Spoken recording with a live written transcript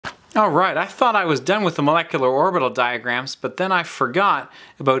Alright, I thought I was done with the molecular orbital diagrams, but then I forgot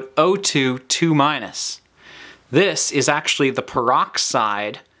about O2 2-. This is actually the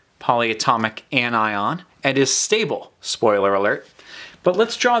peroxide polyatomic anion and is stable, spoiler alert. But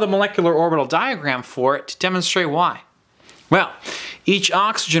let's draw the molecular orbital diagram for it to demonstrate why. Well, each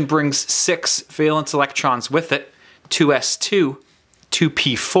oxygen brings 6 valence electrons with it, 2s2,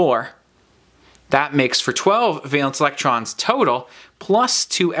 2p4. That makes for 12 valence electrons total, plus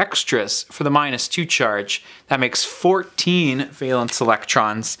 2 extras for the -2 charge. That makes 14 valence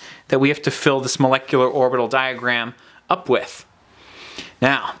electrons that we have to fill this molecular orbital diagram up with.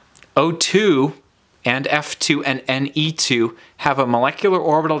 Now, O2 and F2 and Ne2 have a molecular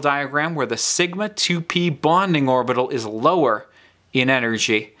orbital diagram where the sigma 2p bonding orbital is lower in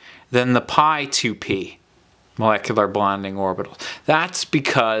energy than the pi 2p molecular bonding orbital. That's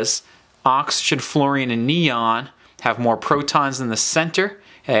because oxygen, fluorine, and neon have more protons in the center.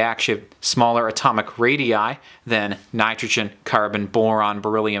 They actually have smaller atomic radii than nitrogen, carbon, boron,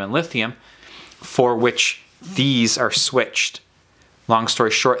 beryllium, and lithium, for which these are switched. Long story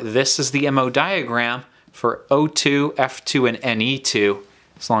short, this is the MO diagram for O2, F2, and Ne2,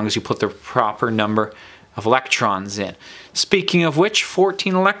 as long as you put the proper number of electrons in. Speaking of which,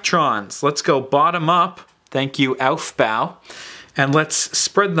 14 electrons. Let's go bottom up. Thank you, Aufbau. And let's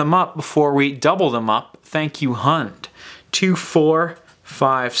spread them up before we double them up. Thank you, Hund. 2, 4,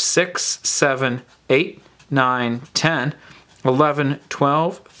 5, 6, 7, 8, 9, 10, 11,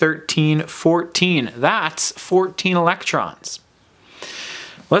 12, 13, 14. That's 14 electrons.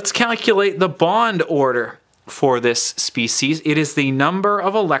 Let's calculate the bond order for this species. It is the number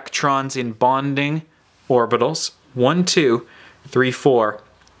of electrons in bonding orbitals. 1, 2, 3, 4,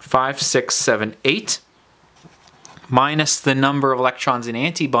 5, 6, 7, 8. Minus the number of electrons in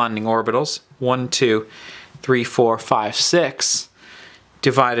antibonding orbitals, 1, 2, 3, 4, 5, 6,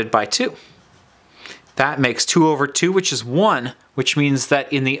 divided by 2. That makes 2 over 2, which is 1, which means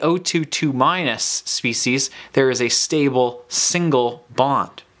that in the O2 2- species, there is a stable single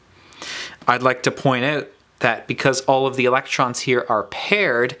bond. I'd like to point out that because all of the electrons here are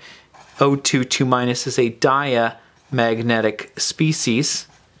paired, O2 2- is a diamagnetic species.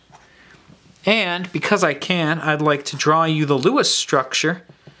 And because I can, I'd like to draw you the Lewis structure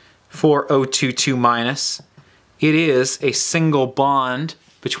for O2 2-. It is a single bond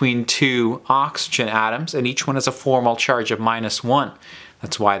between 2 oxygen atoms, and each one has a formal charge of -1.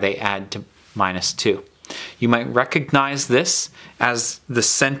 That's why they add to -2. You might recognize this as the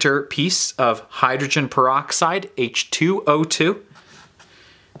center piece of hydrogen peroxide, H2O2.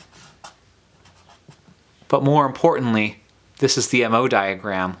 But more importantly, this is the MO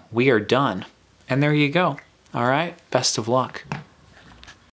diagram. We are done. And there you go. All right, best of luck.